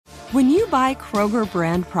When you buy Kroger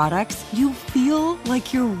brand products, you feel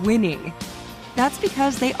like you're winning. That's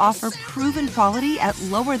because they offer proven quality at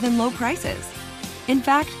lower than low prices. In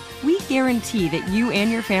fact, we guarantee that you and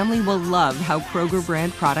your family will love how Kroger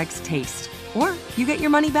brand products taste, or you get your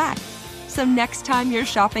money back. So next time you're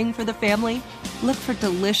shopping for the family, look for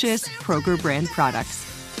delicious Kroger brand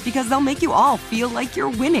products, because they'll make you all feel like you're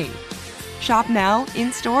winning. Shop now,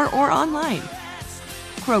 in-store, or online.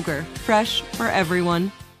 Kroger, fresh for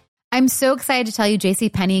everyone. I'm so excited to tell you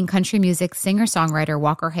JCPenney and country music singer-songwriter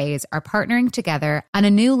Walker Hayes are partnering together on a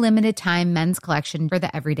new limited-time men's collection for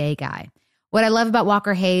the everyday guy. What I love about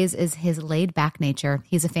Walker Hayes is his laid-back nature.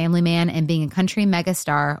 He's a family man, and being a country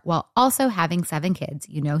megastar while also having 7 kids,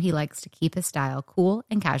 you know he likes to keep his style cool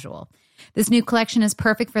and casual. This new collection is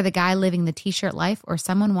perfect for the guy living the t-shirt life or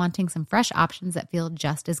someone wanting some fresh options that feel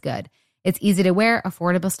just as good. It's easy to wear,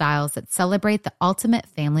 affordable styles that celebrate the ultimate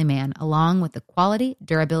family man, along with the quality,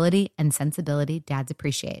 durability, and sensibility dads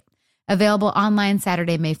appreciate. Available online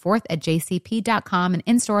Saturday, May 4th at jcp.com and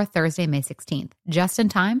in-store Thursday, May 16th, just in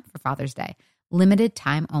time for Father's Day. Limited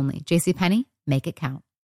time only. JCPenney, make it count.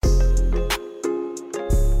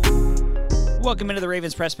 Welcome into the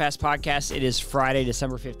Ravens Press Pass podcast. It is Friday,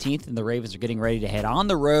 December 15th, and the Ravens are getting ready to head on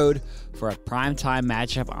the road for a primetime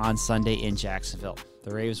matchup on Sunday in Jacksonville.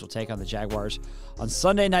 The Ravens will take on the Jaguars on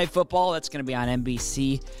Sunday Night Football. That's going to be on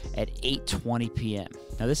NBC at 8:20 p.m.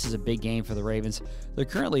 Now, this is a big game for the Ravens. They're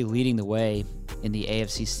currently leading the way in the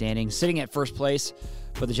AFC standings, sitting at first place,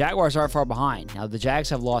 but the Jaguars aren't far behind. Now, the Jags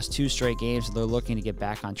have lost 2 straight games, and they're looking to get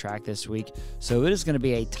back on track this week. So it is going to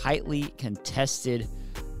be a tightly contested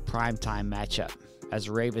primetime matchup as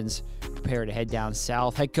the Ravens prepare to head down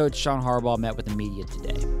south. Head coach John Harbaugh met with the media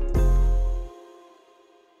today.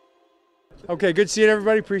 Okay, good seeing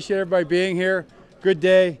everybody. Appreciate everybody being here. Good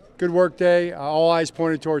day, good work day. All eyes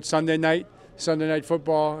pointed towards Sunday night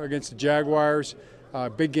football against the Jaguars.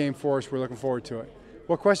 Big game for us. We're looking forward to it.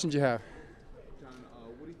 What questions do you have? John,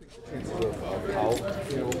 what do you think the chances of Powell?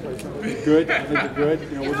 Good. I think they're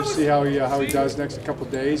good. We'll just see how he does next couple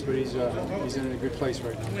of days, but he's in a good place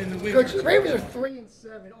right now. Coach, the Ravens are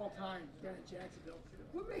 3-7 all time down in Jacksonville.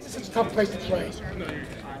 What makes it such a tough place to play?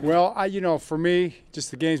 Well, for me,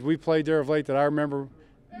 just the games we played there of late that I remember,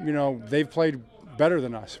 they've played better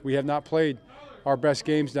than us. We have not played our best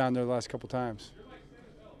games down there the last couple times.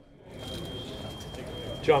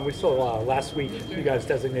 John, we saw last week you guys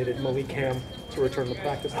designated Malik Ham to return to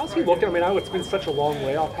practice. How's he looking? I mean, I know it's been such a long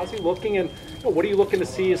layoff. How's he looking, and what are you looking to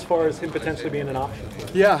see as far as him potentially being an option?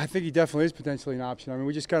 Yeah, I think he definitely is potentially an option. I mean,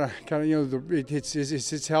 we just kind of it's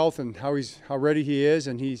his health and how ready he is,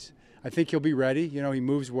 and I think he'll be ready. He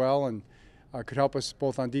moves well and could help us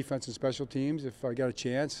both on defense and special teams if I got a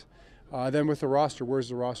chance. Then with the roster, where's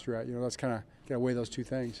the roster at? That's kind of got to weigh those two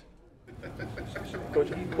things. Coach,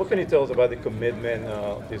 what can you tell us about the commitment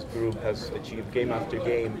this group has achieved game after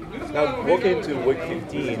game? Now, walking into week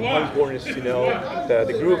 15, how important is to know that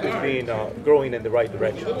the group is being growing in the right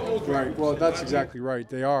direction? Right. Well, that's exactly right.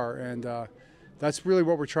 They are, and that's really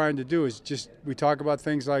what we're trying to do. We talk about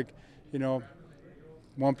things like,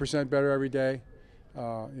 1% better every day,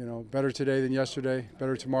 better today than yesterday,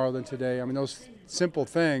 better tomorrow than today. I mean, those simple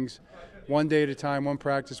things, one day at a time, one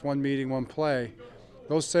practice, one meeting, one play.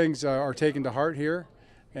 Those things are taken to heart here,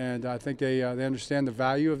 and I think they understand the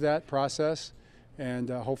value of that process, and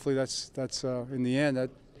hopefully that's in the end that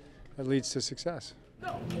leads to success.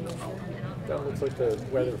 That looks like the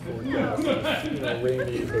weather forecast is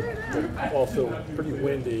rainy, but also pretty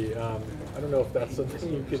windy. I don't know if that's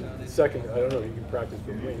something you can second. I don't know if you can practice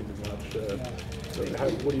for wind as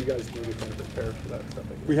much. What do you guys do to kind of prepare for that stuff?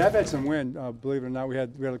 We have had some wind, believe it or not. We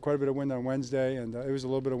had quite a bit of wind on Wednesday, and it was a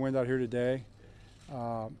little bit of wind out here today.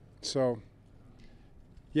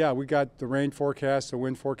 We got the rain forecast, the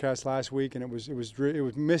wind forecast last week, and it was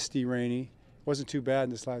misty, rainy. It wasn't too bad in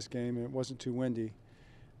this last game, and it wasn't too windy.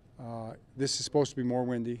 This is supposed to be more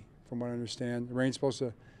windy, from what I understand. The rain's supposed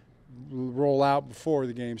to roll out before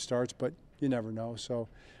the game starts, but you never know. So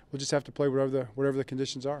we'll just have to play whatever the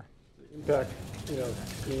conditions are. Impact,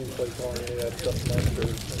 teams like any of that stuff much, or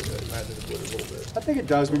I imagine it would a little bit. I think it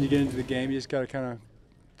does when you get into the game. You just got to kind of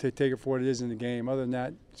take it for what it is in the game. Other than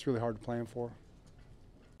that, it's really hard to plan for.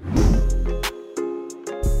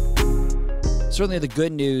 Certainly the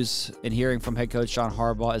good news in hearing from head coach John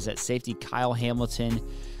Harbaugh is that safety Kyle Hamilton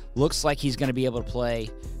looks like he's going to be able to play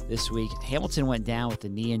this week. Hamilton went down with a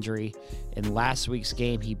knee injury in last week's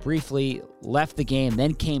game. He briefly left the game,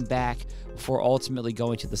 then came back before ultimately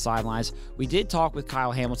going to the sidelines. We did talk with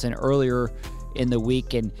Kyle Hamilton earlier in the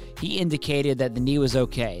week, and he indicated that the knee was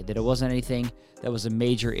okay, that it wasn't anything that was a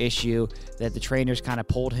major issue, that the trainers kind of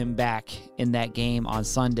pulled him back in that game on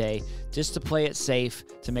Sunday just to play it safe,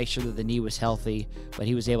 to make sure that the knee was healthy, but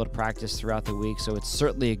he was able to practice throughout the week, so it's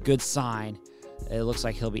certainly a good sign. It looks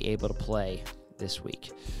like he'll be able to play this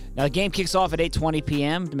week. Now, the game kicks off at 8:20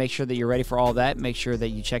 p.m. To make sure that you're ready for all that, make sure that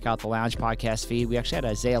you check out the Lounge podcast feed. We actually had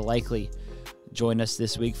Isaiah Likely join us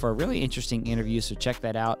this week for a really interesting interview, so check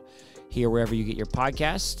that out here wherever you get your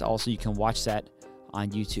podcast. Also, you can watch that on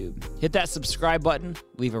YouTube. Hit that subscribe button,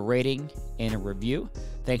 leave a rating and a review.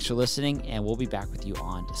 Thanks for listening, and we'll be back with you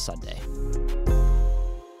on Sunday.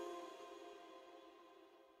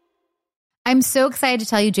 I'm so excited to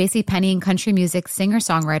tell you JCPenney and country music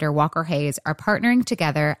singer-songwriter Walker Hayes are partnering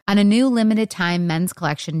together on a new limited-time men's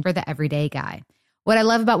collection for the everyday guy. What I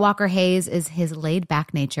love about Walker Hayes is his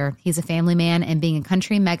laid-back nature. He's a family man, and being a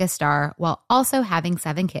country megastar while also having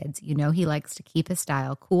 7 kids, you know he likes to keep his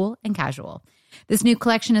style cool and casual. This new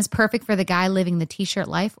collection is perfect for the guy living the t-shirt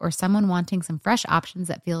life or someone wanting some fresh options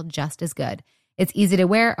that feel just as good. It's easy to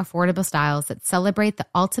wear, affordable styles that celebrate the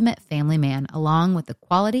ultimate family man, along with the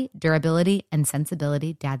quality, durability, and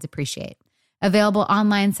sensibility dads appreciate. Available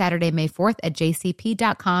online Saturday, May 4th at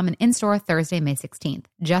jcp.com and in-store Thursday, May 16th.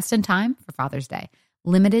 Just in time for Father's Day.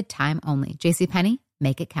 Limited time only. JCPenney,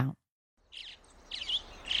 make it count.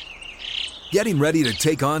 Getting ready to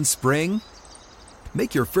take on spring?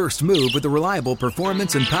 Make your first move with the reliable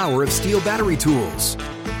performance and power of Steel battery tools.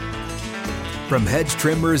 From hedge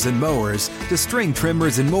trimmers and mowers to string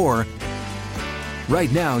trimmers and more, right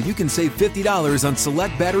now you can save $50 on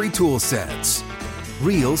select battery tool sets.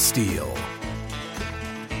 Real Steel.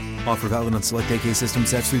 Offer valid on select AK system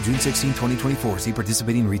sets through June 16, 2024. See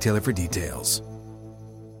participating retailer for details.